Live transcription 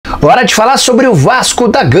Hora de falar sobre o Vasco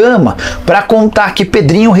da Gama, para contar que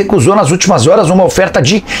Pedrinho recusou nas últimas horas uma oferta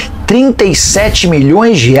de 37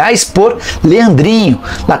 milhões de reais por Leandrinho,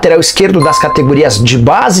 lateral esquerdo das categorias de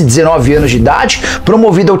base, 19 anos de idade,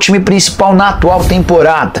 promovido ao time principal na atual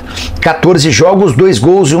temporada. 14 jogos, 2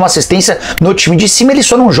 gols e 1 assistência no time de cima. Ele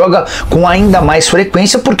só não joga com ainda mais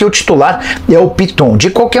frequência porque o titular é o Piton. De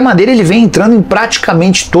qualquer maneira, ele vem entrando em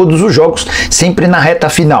praticamente todos os jogos, sempre na reta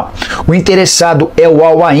final. O interessado é o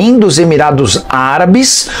Al-Ain dos Emirados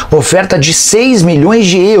Árabes, oferta de 6 milhões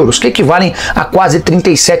de euros, que equivalem a quase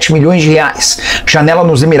 37 milhões de reais. Janela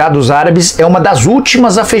nos Emirados Árabes é uma das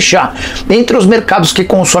últimas a fechar. Entre os mercados que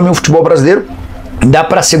consomem o futebol brasileiro, dá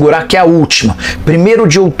para assegurar que é a última. 1º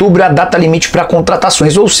de outubro é a data limite para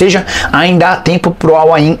contratações, ou seja, ainda há tempo para o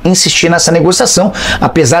Al-Ain insistir nessa negociação.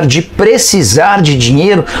 Apesar de precisar de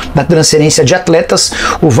dinheiro da transferência de atletas,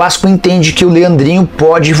 o Vasco entende que o Leandrinho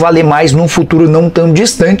pode valer mais num futuro não tão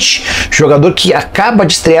distante. Jogador que acaba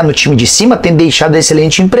de estrear no time de cima, tem deixado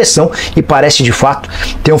excelente impressão e parece de fato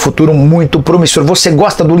ter um futuro muito promissor. Você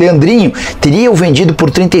gosta do Leandrinho? Teria o vendido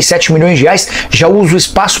por 37 milhões de reais? Já usa o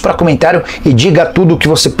espaço para comentário e diga tudo o que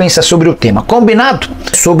você pensa sobre o tema. Combinado?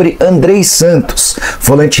 Sobre Andrei Santos,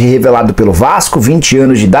 volante revelado pelo Vasco, 20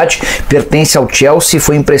 anos de idade, pertence ao Chelsea e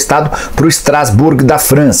foi emprestado para o Strasbourg da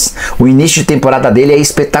França. O início de temporada dele é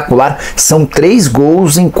espetacular, são 3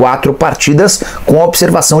 gols em 4 partidas, com a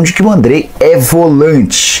observação de que o Andrei é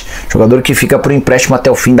volante. Jogador que fica por empréstimo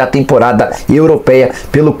até o fim da temporada europeia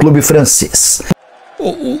pelo clube francês.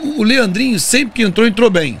 O Leandrinho sempre que entrou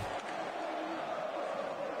bem.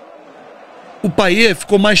 O Paiva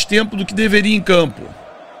ficou mais tempo do que deveria em campo.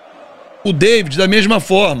 O David da mesma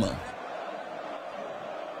forma.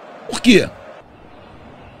 Por quê?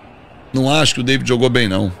 Não acho que o David jogou bem,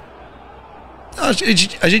 não.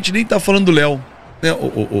 A gente nem tá falando do Léo, né,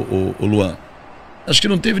 o Luan. Acho que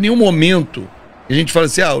não teve nenhum momento que a gente fala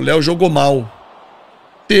assim, o Léo jogou mal.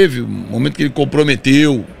 Teve um momento que ele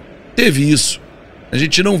comprometeu. Teve isso. A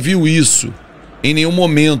gente não viu isso em nenhum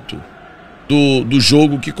momento do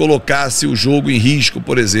jogo que colocasse o jogo em risco,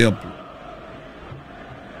 por exemplo.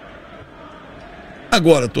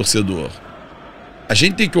 Agora, torcedor, a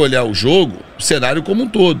gente tem que olhar o jogo, o cenário como um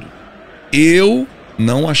todo. Eu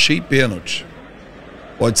não achei pênalti.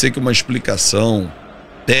 Pode ser que uma explicação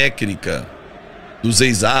técnica dos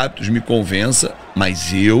ex-árbitros me convença,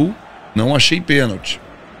 mas eu não achei pênalti.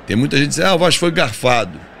 Tem muita gente dizendo, o Vasco foi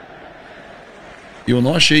garfado. Eu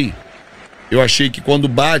não achei. Eu achei que quando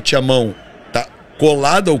bate a mão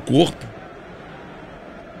colado ao corpo,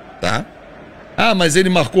 tá? Mas ele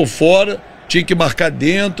marcou fora, tinha que marcar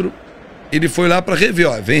dentro. Ele foi lá para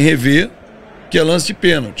rever, vem rever, que é lance de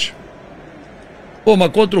pênalti.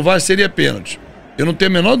 Mas contra o Vasco seria pênalti. Eu não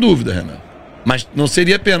tenho a menor dúvida, Renan. Mas não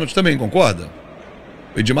seria pênalti também, concorda?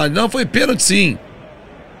 O Edmar, não, foi pênalti sim.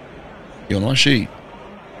 Eu não achei.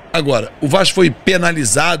 Agora, o Vasco foi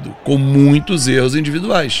penalizado com muitos erros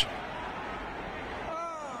individuais.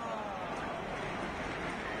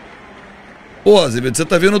 Azevedo, você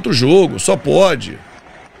tá vendo outro jogo, só pode.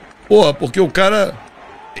 Porque o cara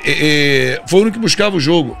foi o único que buscava o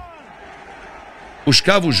jogo.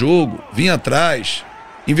 Buscava o jogo, vinha atrás,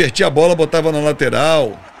 invertia a bola, botava na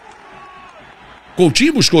lateral.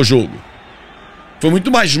 Coutinho buscou o jogo. Foi muito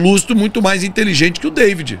mais lúcido, muito mais inteligente que o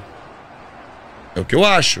David. É o que eu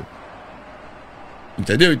acho.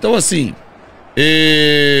 Entendeu? Então, assim,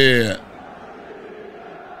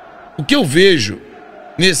 o que eu vejo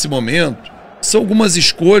nesse momento são algumas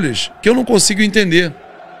escolhas que eu não consigo entender.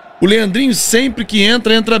 O Leandrinho sempre que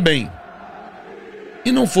entra bem.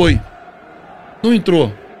 E não foi. Não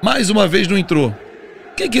entrou. Mais uma vez não entrou.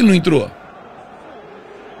 Por que ele não entrou?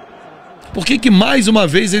 Por que mais uma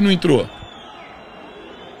vez ele não entrou?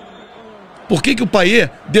 Por que o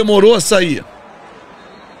Paiva demorou a sair?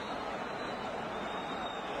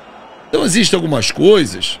 Então existem algumas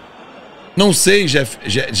coisas. Não sei,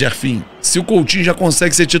 Gerfim, se o Coutinho já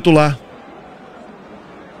consegue ser titular.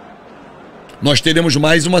 Nós teremos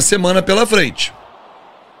mais uma semana pela frente.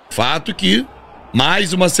 Fato que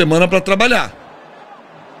mais uma semana para trabalhar.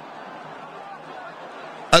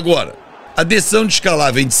 Agora, a decisão de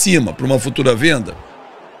escalar vem de cima para uma futura venda?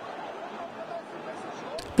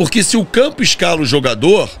 Porque se o campo escala o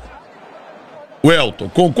jogador, o Elton,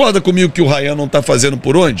 concorda comigo que o Ryan não está fazendo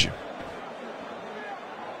por onde?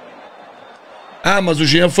 Mas o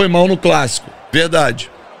Jean foi mal no clássico.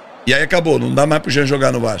 Verdade. E aí acabou, não dá mais pro Jean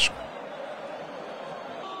jogar no Vasco.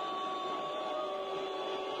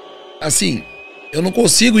 Assim, eu não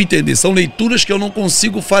consigo entender. São leituras que eu não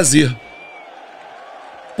consigo fazer.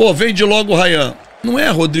 Vende logo o Ryan. Não é,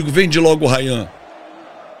 Rodrigo, vende logo o Ryan.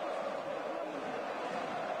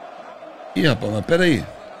 Ih, rapaz, mas peraí,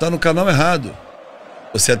 tá no canal errado.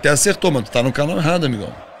 Você até acertou, mas tu tá no canal errado,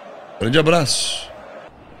 amigão. Grande abraço.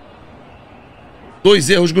 2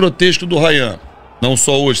 erros grotescos do Ryan. Não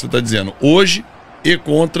só hoje, você tá dizendo. Hoje e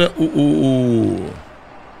contra o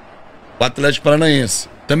Atlético Paranaense.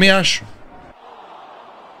 Também acho.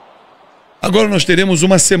 Agora nós teremos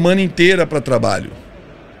uma semana inteira para trabalho.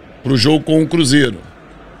 Para o jogo com o Cruzeiro.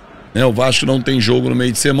 Né, o Vasco não tem jogo no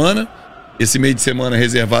meio de semana. Esse meio de semana é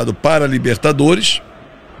reservado para Libertadores.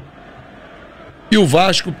 E o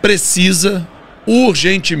Vasco precisa,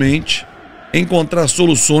 urgentemente, encontrar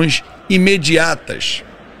soluções imediatas.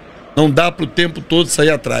 Não dá para o tempo todo sair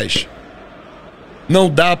atrás. Não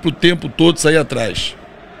dá para o tempo todo sair atrás.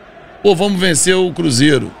 Pô, vamos vencer o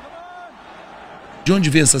Cruzeiro. De onde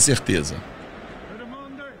vem essa certeza?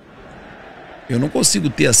 Eu não consigo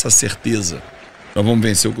ter essa certeza. Nós vamos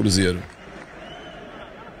vencer o Cruzeiro.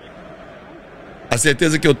 A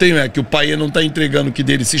certeza que eu tenho é que o Paiva não está entregando o que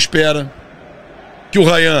dele se espera. Que o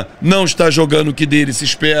Ryan não está jogando o que dele se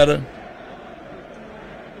espera.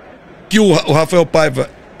 Que o Rafael Paiva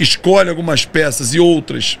escolhe algumas peças e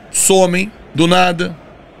outras somem do nada.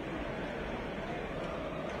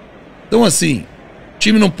 Então assim, o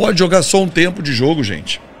time não pode jogar só um tempo de jogo,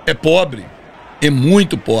 gente. É pobre. É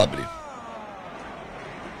muito pobre.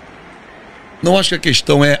 Não acho que a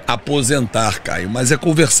questão é aposentar, Caio, mas é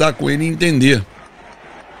conversar com ele e entender.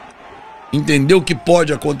 Entender o que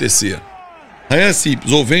pode acontecer. Aí é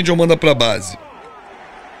simples, ou vende ou manda pra base.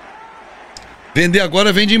 Vender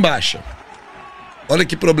agora, vende em baixa. Olha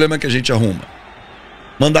que problema que a gente arruma.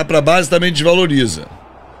 Mandar pra base também desvaloriza.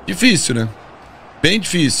 Difícil, né? Bem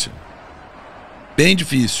difícil. Bem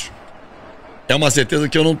difícil. É uma certeza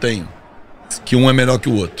que eu não tenho. Que um é melhor que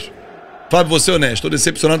o outro. Fábio, vou ser honesto, tô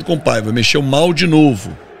decepcionado com o Paiva. Mexeu mal de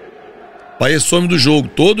novo. Paiva some do jogo,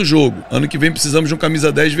 todo jogo. Ano que vem precisamos de um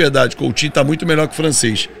camisa 10 de verdade. Coutinho tá muito melhor que o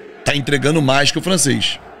francês. Tá entregando mais que o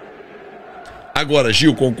francês. Agora,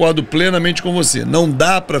 Gil, concordo plenamente com você. Não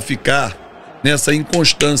dá pra ficar nessa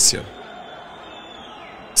inconstância.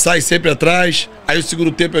 Sai sempre atrás, aí o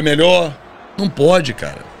segundo tempo é melhor. Não pode,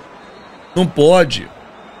 cara. Não pode.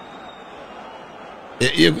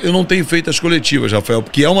 Eu não tenho feito as coletivas, Rafael,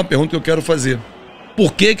 porque é uma pergunta que eu quero fazer.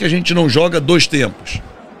 Por que que a gente não joga 2 tempos?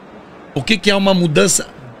 Por que que é uma mudança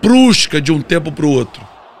brusca de um tempo para o outro?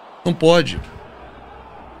 Não pode.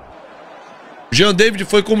 O Jean David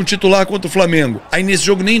foi como titular contra o Flamengo. Aí nesse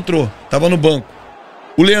jogo nem entrou, estava no banco.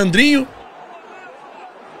 O Leandrinho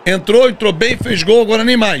entrou bem, fez gol, agora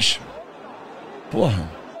nem mais.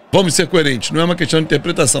 Porra. Vamos ser coerentes, não é uma questão de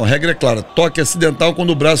interpretação. A regra é clara, toque acidental quando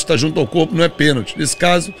o braço está junto ao corpo não é pênalti. Nesse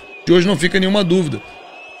caso, de hoje não fica nenhuma dúvida.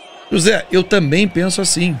 José, eu também penso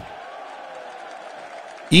assim.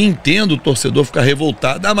 E entendo o torcedor ficar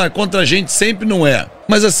revoltado. Ah, mas contra a gente sempre não é.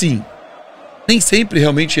 Mas assim, nem sempre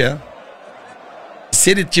realmente é.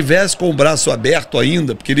 Se ele tivesse com o braço aberto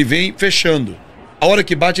ainda, porque ele vem fechando. A hora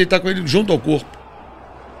que bate, ele está com ele junto ao corpo.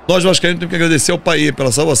 Nós, vascaínos, temos que agradecer ao Paiva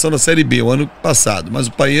pela salvação da Série B, o ano passado. Mas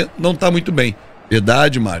o Paiva não está muito bem.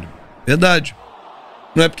 Verdade, Mário. Verdade.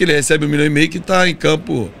 Não é porque ele recebe 1,5 milhão que está em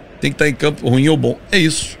campo, tem que estar em campo ruim ou bom. É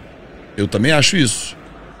isso. Eu também acho isso.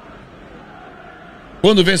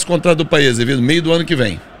 Quando vem esse contrato do Paiva? No meio do ano que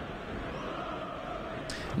vem.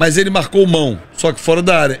 Mas ele marcou mão, só que fora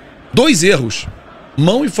da área. 2 erros.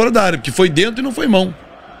 Mão e fora da área, porque foi dentro e não foi mão.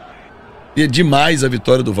 E é demais a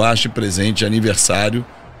vitória do Vasco, presente, aniversário.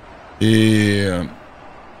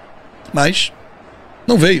 Mas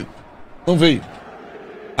não veio. Não veio.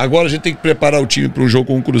 Agora a gente tem que preparar o time para um jogo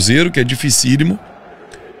com o Cruzeiro, que é dificílimo.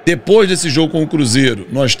 Depois desse jogo com o Cruzeiro,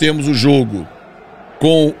 nós temos o jogo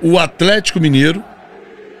com o Atlético Mineiro.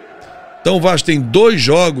 Então o Vasco tem 2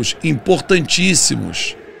 jogos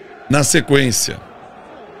importantíssimos na sequência.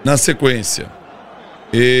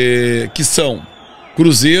 Que são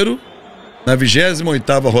Cruzeiro na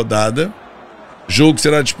 28ª rodada. Jogo que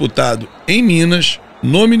será disputado em Minas,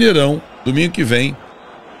 no Mineirão, domingo que vem.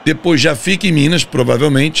 Depois já fica em Minas,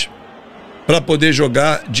 provavelmente, para poder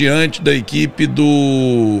jogar diante da equipe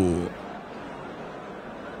do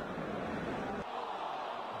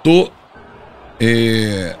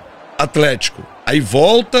Atlético. Aí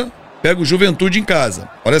volta, pega o Juventude em casa.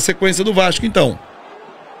 Olha a sequência do Vasco, então.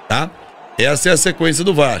 Tá? Essa é a sequência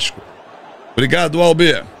do Vasco. Obrigado,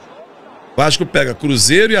 Alber. Vasco pega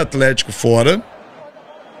Cruzeiro e Atlético fora.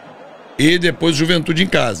 E depois Juventude em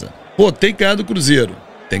casa. Pô, tem ganhado do Cruzeiro.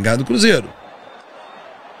 Tem ganhado do Cruzeiro.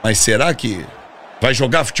 Mas será que vai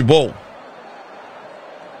jogar futebol?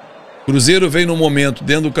 Cruzeiro vem num momento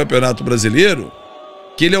dentro do Campeonato Brasileiro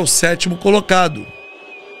que ele é o 7º colocado.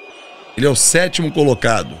 Ele é o 7º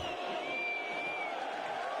colocado.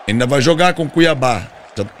 Ainda vai jogar com o Cuiabá.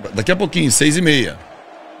 Daqui a pouquinho, 6h30.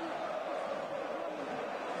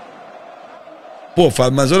 Pô,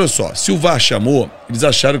 Fábio, mas olha só. Se o VAR chamou, eles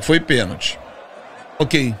acharam que foi pênalti.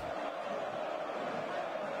 Ok.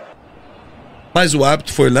 Mas o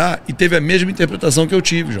árbitro foi lá e teve a mesma interpretação que eu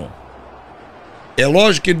tive, João. É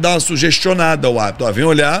lógico que ele dá uma sugestionada ao árbitro. Ó, vem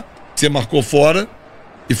olhar, você marcou fora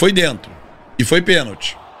e foi dentro. E foi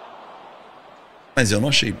pênalti. Mas eu não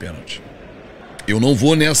achei pênalti. Eu não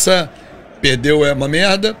vou nessa... Perdeu é uma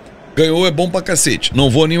merda, ganhou é bom pra cacete. Não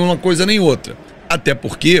vou nenhuma coisa nem outra. Até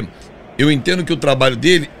porque eu entendo que o trabalho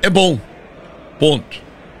dele é bom. Ponto.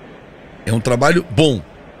 É um trabalho bom.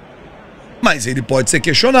 Mas ele pode ser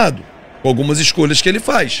questionado com algumas escolhas que ele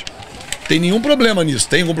faz. Tem nenhum problema nisso.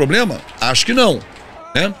 Tem algum problema? Acho que não,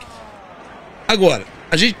 né? Agora,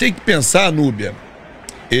 a gente tem que pensar, Núbia,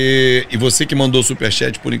 e você que mandou o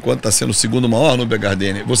superchat, por enquanto está sendo o segundo maior, Núbia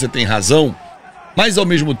Gardene, você tem razão, mas ao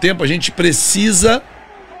mesmo tempo a gente precisa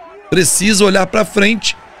olhar para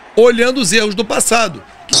frente, olhando os erros do passado.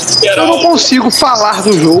 Eu não consigo falar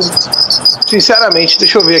do jogo, sinceramente.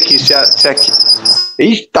 Deixa eu ver aqui se é aqui.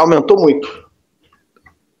 Eita, aumentou muito.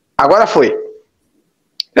 Agora foi.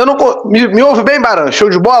 Eu não me ouve bem, Baran? Show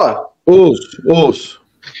de bola? Ouço.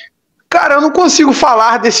 Cara, eu não consigo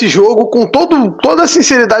falar desse jogo com toda a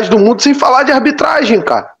sinceridade do mundo sem falar de arbitragem,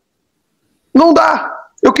 cara. Não dá.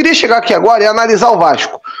 Eu queria chegar aqui agora e analisar o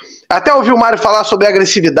Vasco. Até ouvi o Mário falar sobre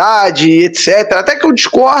agressividade, etc. Até que eu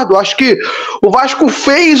discordo. Acho que o Vasco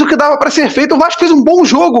fez o que dava para ser feito. O Vasco fez um bom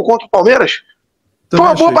jogo contra o Palmeiras. Foi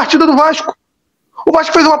uma boa partida do Vasco. O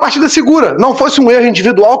Vasco fez uma partida segura. Não fosse um erro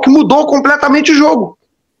individual que mudou completamente o jogo.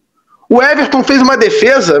 O Everton fez uma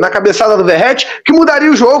defesa na cabeçada do Vegetti que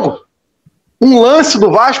mudaria o jogo. Um lance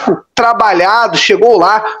do Vasco trabalhado, chegou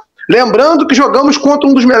lá. Lembrando que jogamos contra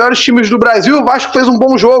um dos melhores times do Brasil, o Vasco fez um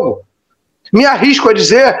bom jogo. Me arrisco a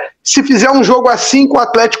dizer, se fizer um jogo assim com o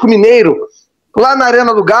Atlético Mineiro, lá na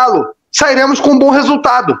Arena do Galo, sairemos com um bom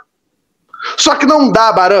resultado. Só que não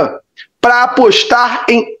dá, Baran, para apostar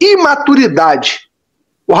em imaturidade.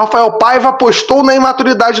 O Rafael Paiva apostou na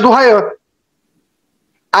imaturidade do Ryan.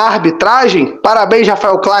 A arbitragem, parabéns,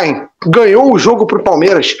 Rafael Klein, ganhou o jogo para o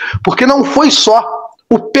Palmeiras, porque não foi só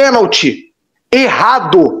o pênalti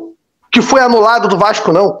errado que foi anulado do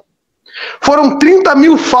Vasco, não. Foram 30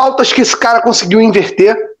 mil faltas que esse cara conseguiu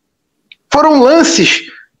inverter. Foram lances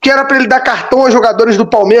que era para ele dar cartão aos jogadores do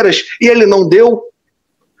Palmeiras e ele não deu.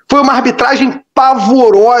 Foi uma arbitragem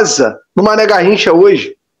pavorosa no Mané Garrincha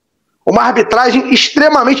hoje. Uma arbitragem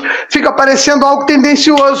extremamente... Fica parecendo algo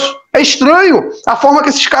tendencioso. É estranho a forma que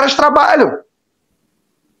esses caras trabalham.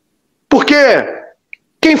 Porque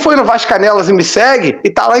quem foi no Vascanelas e me segue, e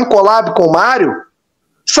tá lá em collab com o Mário,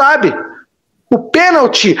 sabe? O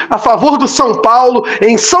pênalti a favor do São Paulo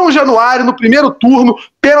em São Januário, no primeiro turno,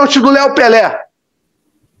 pênalti do Léo Pelé.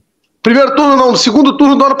 Primeiro turno não, no segundo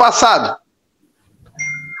turno do ano passado.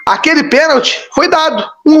 Aquele pênalti foi dado.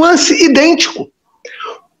 Um lance idêntico.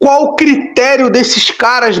 Qual o critério desses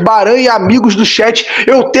caras, Baran e amigos do chat?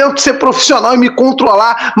 Eu tento ser profissional e me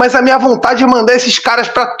controlar, mas a minha vontade é mandar esses caras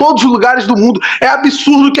para todos os lugares do mundo. É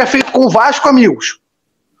absurdo o que é feito com o Vasco, amigos.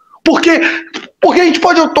 Porque a gente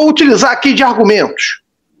pode utilizar aqui de argumentos.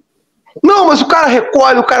 Não, mas o cara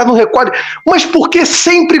recolhe, o cara não recolhe. Mas por que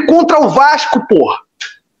sempre contra o Vasco, porra?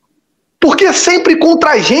 Por que sempre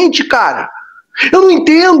contra a gente, cara? Eu não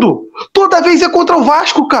entendo. Toda vez é contra o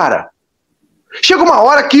Vasco, cara. Chega uma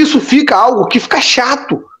hora que isso fica algo que fica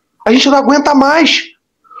chato. A gente não aguenta mais.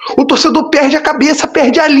 O torcedor perde a cabeça,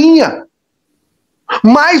 perde a linha.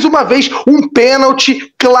 Mais uma vez, um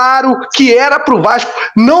pênalti claro que era para o Vasco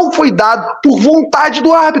não foi dado por vontade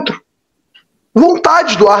do árbitro.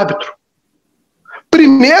 Vontade do árbitro.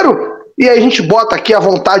 Primeiro, e a gente bota aqui a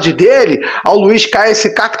vontade dele, ao Luiz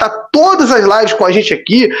KSK, que está todas as lives com a gente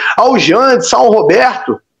aqui, ao Jantes, ao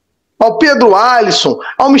Roberto, ao Pedro Alisson,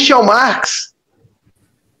 ao Michel Marques.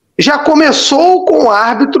 Já começou com o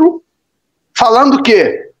árbitro falando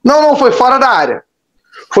que não foi fora da área.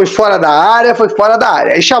 Foi fora da área, foi fora da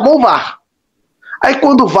área. Aí chamou o VAR. Aí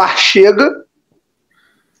quando o VAR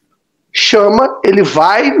chama, ele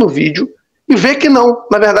vai no vídeo e vê que não.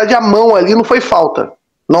 Na verdade, a mão ali não foi falta.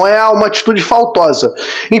 Não é uma atitude faltosa.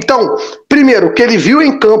 Então, primeiro, que ele viu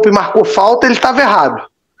em campo e marcou falta, ele estava errado.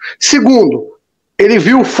 Segundo, ele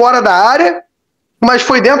viu fora da área, mas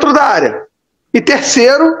foi dentro da área. E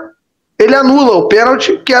terceiro, ele anula o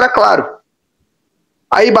pênalti, que era claro.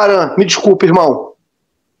 Aí, Baran, me desculpa, irmão.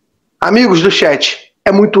 Amigos do chat,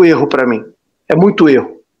 é muito erro pra mim. É muito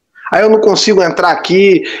erro. Aí eu não consigo entrar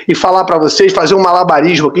aqui e falar pra vocês, fazer um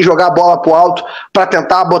malabarismo aqui, jogar a bola pro alto pra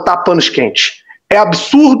tentar botar panos quentes. É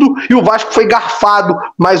absurdo e o Vasco foi garfado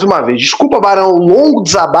mais uma vez. Desculpa, Barão, um longo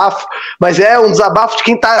desabafo, mas é um desabafo de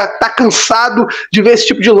quem tá cansado de ver esse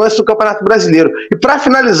tipo de lance no Campeonato Brasileiro. E para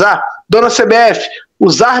finalizar, dona CBF,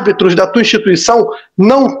 os árbitros da tua instituição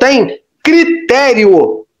não têm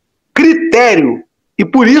critério. Critério. E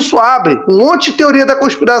por isso abre um monte de teoria da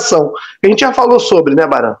conspiração. A gente já falou sobre, né,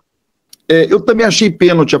 Barão? Eu também achei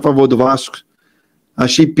pênalti a favor do Vasco.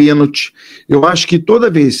 Achei pênalti. Eu acho que toda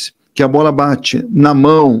vez que a bola bate na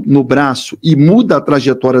mão, no braço e muda a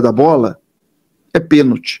trajetória da bola, é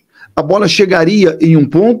pênalti. A bola chegaria em um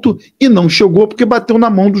ponto e não chegou porque bateu na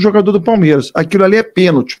mão do jogador do Palmeiras. Aquilo ali é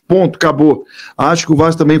pênalti, ponto, acabou. Acho que o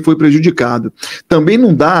Vasco também foi prejudicado. Também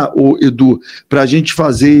não dá, Edu, para a gente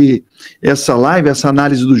fazer essa live, essa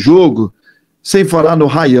análise do jogo, sem falar no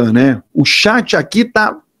Ryan, né? O chat aqui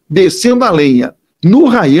tá descendo a lenha. No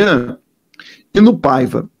Ryan e no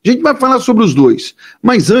Paiva. A gente vai falar sobre os dois.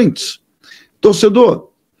 Mas antes,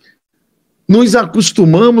 torcedor, nos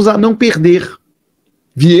acostumamos a não perder.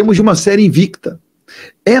 Viemos de uma série invicta.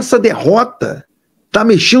 Essa derrota está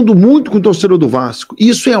mexendo muito com o torcedor do Vasco.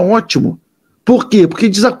 Isso é ótimo. Por quê? Porque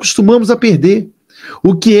desacostumamos a perder.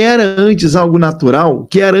 O que era antes algo natural, o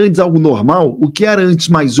que era antes algo normal, o que era antes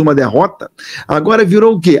mais uma derrota, agora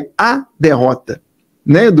virou o quê? A derrota.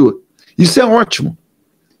 Né, Edu? Isso é ótimo.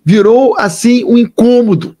 Virou, assim, um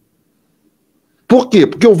incômodo. Por quê?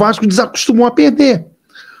 Porque o Vasco desacostumou a perder.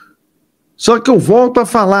 Só que eu volto a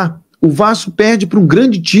falar, o Vasco perde para um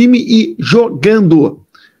grande time e jogando.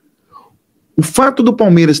 O fato do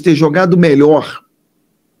Palmeiras ter jogado melhor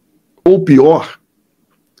ou pior,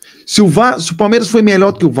 se o Palmeiras foi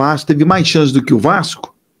melhor do que o Vasco, teve mais chance do que o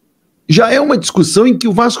Vasco, já é uma discussão em que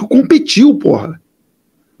o Vasco competiu, porra.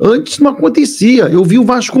 Antes não acontecia. Eu vi o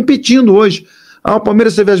Vasco competindo hoje. O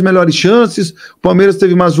Palmeiras teve as melhores chances, o Palmeiras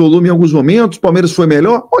teve mais volume em alguns momentos, o Palmeiras foi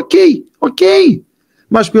melhor. Ok.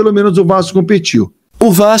 Mas pelo menos o Vasco competiu.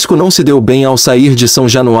 O Vasco não se deu bem ao sair de São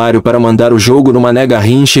Januário para mandar o jogo no Mané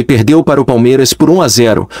Garrincha e perdeu para o Palmeiras por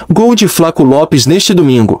 1-0. Gol de Flaco Lopes neste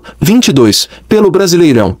domingo, 22, pelo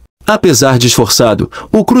Brasileirão. Apesar de esforçado,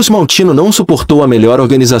 o Cruz Maltino não suportou a melhor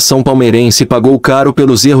organização palmeirense e pagou caro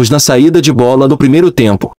pelos erros na saída de bola no primeiro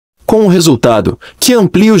tempo. Com o resultado, que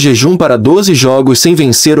amplia o jejum para 12 jogos sem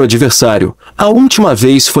vencer o adversário. A última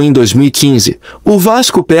vez foi em 2015. O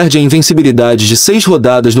Vasco perde a invencibilidade de 6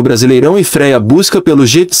 rodadas no Brasileirão e freia a busca pelo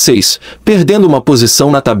G6, perdendo uma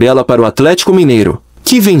posição na tabela para o Atlético Mineiro,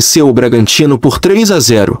 que venceu o Bragantino por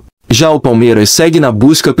 3-0. Já o Palmeiras segue na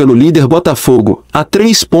busca pelo líder Botafogo, a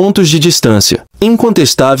 3 pontos de distância.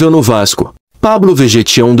 Incontestável no Vasco. Pablo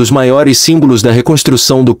Vegetti é um dos maiores símbolos da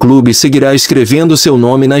reconstrução do clube e seguirá escrevendo seu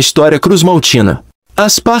nome na história cruzmaltina.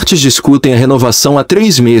 As partes discutem a renovação há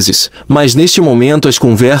 3 meses, mas neste momento as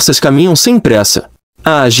conversas caminham sem pressa.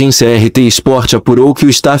 A agência RT Sport apurou que o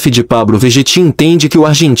staff de Pablo Vegetti entende que o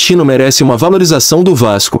argentino merece uma valorização do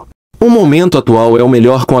Vasco. O momento atual é o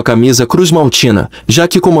melhor com a camisa cruzmaltina, já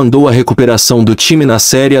que comandou a recuperação do time na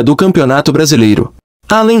Série A do Campeonato Brasileiro.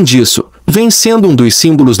 Além disso, vem sendo um dos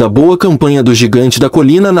símbolos da boa campanha do Gigante da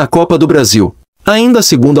Colina na Copa do Brasil. Ainda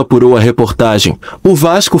segundo apurou a reportagem, o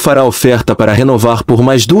Vasco fará oferta para renovar por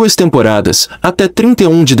mais 2 temporadas, até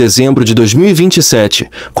 31 de dezembro de 2027,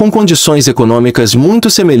 com condições econômicas muito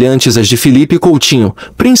semelhantes às de Felipe Coutinho,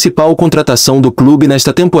 principal contratação do clube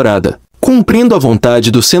nesta temporada. Cumprindo a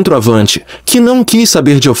vontade do centroavante, que não quis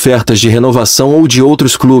saber de ofertas de renovação ou de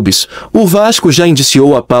outros clubes, o Vasco já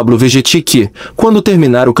indiciou a Pablo Vegetti que, quando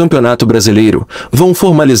terminar o Campeonato Brasileiro, vão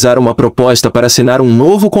formalizar uma proposta para assinar um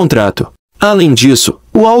novo contrato. Além disso,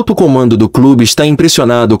 o alto comando do clube está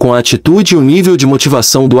impressionado com a atitude e o nível de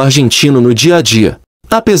motivação do argentino no dia a dia.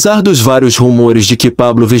 Apesar dos vários rumores de que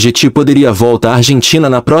Pablo Vegetti poderia voltar à Argentina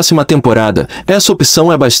na próxima temporada, essa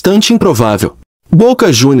opção é bastante improvável.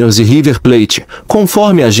 Boca Juniors e River Plate,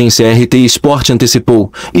 conforme a agência RT Sport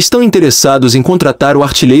antecipou, estão interessados em contratar o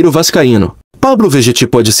artilheiro vascaíno. Pablo Vegetti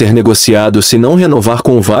pode ser negociado se não renovar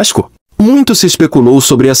com o Vasco? Muito se especulou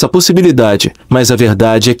sobre essa possibilidade, mas a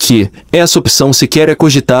verdade é que essa opção sequer é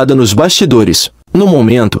cogitada nos bastidores. No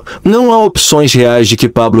momento, não há opções reais de que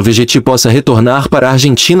Pablo Vegetti possa retornar para a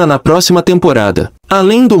Argentina na próxima temporada.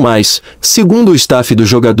 Além do mais, segundo o staff do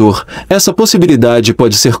jogador, essa possibilidade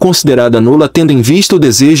pode ser considerada nula tendo em vista o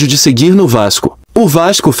desejo de seguir no Vasco. O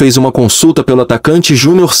Vasco fez uma consulta pelo atacante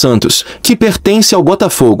Júnior Santos, que pertence ao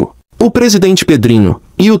Botafogo. O presidente Pedrinho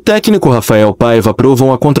e o técnico Rafael Paiva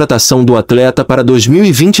aprovam a contratação do atleta para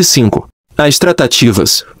 2025. As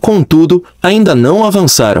tratativas, contudo, ainda não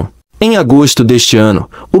avançaram. Em agosto deste ano,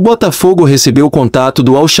 o Botafogo recebeu o contato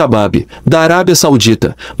do Al-Shabaab, da Arábia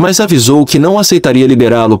Saudita, mas avisou que não aceitaria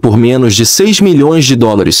liberá-lo por menos de 6 milhões de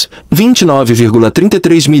dólares,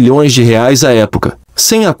 29,33 milhões de reais à época.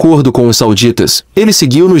 Sem acordo com os sauditas, ele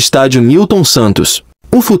seguiu no estádio Newton Santos.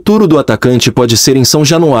 O futuro do atacante pode ser em São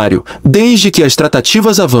Januário, desde que as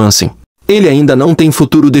tratativas avancem. Ele ainda não tem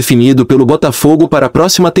futuro definido pelo Botafogo para a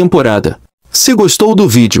próxima temporada. Se gostou do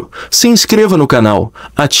vídeo, se inscreva no canal,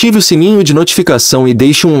 ative o sininho de notificação e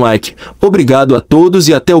deixe um like. Obrigado a todos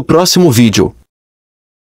e até o próximo vídeo.